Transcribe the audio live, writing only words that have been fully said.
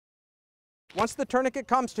Once the tourniquet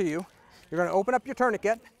comes to you, you're going to open up your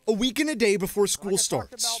tourniquet. A week and a day before school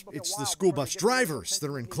starts, it's the school bus drivers that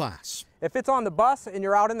are in class. If it's on the bus and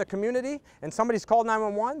you're out in the community and somebody's called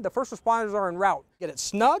 911, the first responders are en route. Get it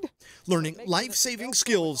snug. Learning life-saving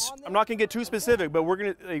skills. I'm not going to get too specific, but we're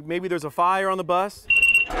going to, maybe there's a fire on the bus.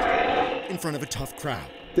 In front of a tough crowd.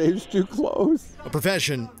 Dave's too close. A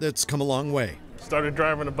profession that's come a long way. Started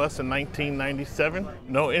driving a bus in 1997.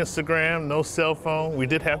 No Instagram, no cell phone. We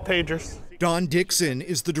did have pagers. Don Dixon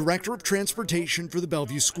is the Director of Transportation for the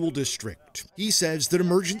Bellevue School District. He says that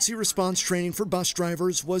emergency response training for bus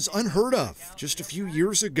drivers was unheard of just a few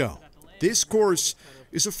years ago. This course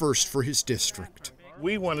is a first for his district.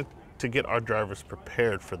 We wanted to get our drivers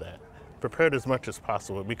prepared for that, prepared as much as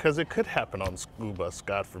possible, because it could happen on the school bus,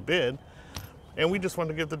 God forbid. And we just want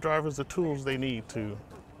to give the drivers the tools they need to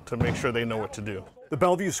make sure they know what to do. The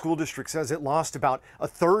Bellevue School District says it lost about a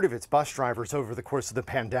third of its bus drivers over the course of the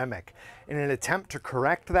pandemic. In an attempt to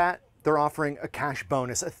correct that, they're offering a cash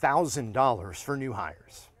bonus, $1,000 for new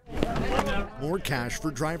hires. More cash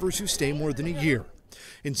for drivers who stay more than a year.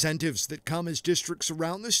 Incentives that come as districts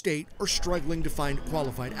around the state are struggling to find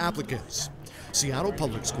qualified applicants. Seattle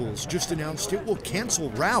Public Schools just announced it will cancel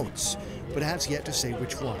routes, but has yet to say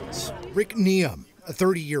which ones. Rick Neum, a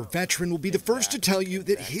 30-year veteran, will be the first to tell you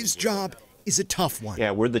that his job is a tough one.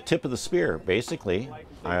 Yeah, we're the tip of the spear, basically.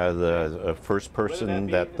 The first person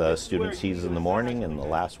that the student sees in the morning and the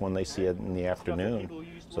last one they see in the afternoon.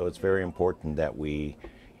 So it's very important that we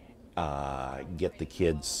get the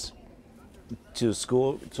kids to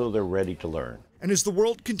school so they're ready to learn. And as the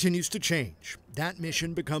world continues to change, that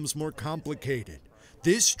mission becomes more complicated.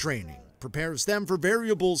 This training prepares them for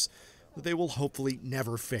variables that they will hopefully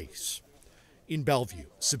never face. In Bellevue,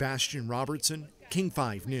 Sebastian Robertson, King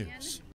 5 News.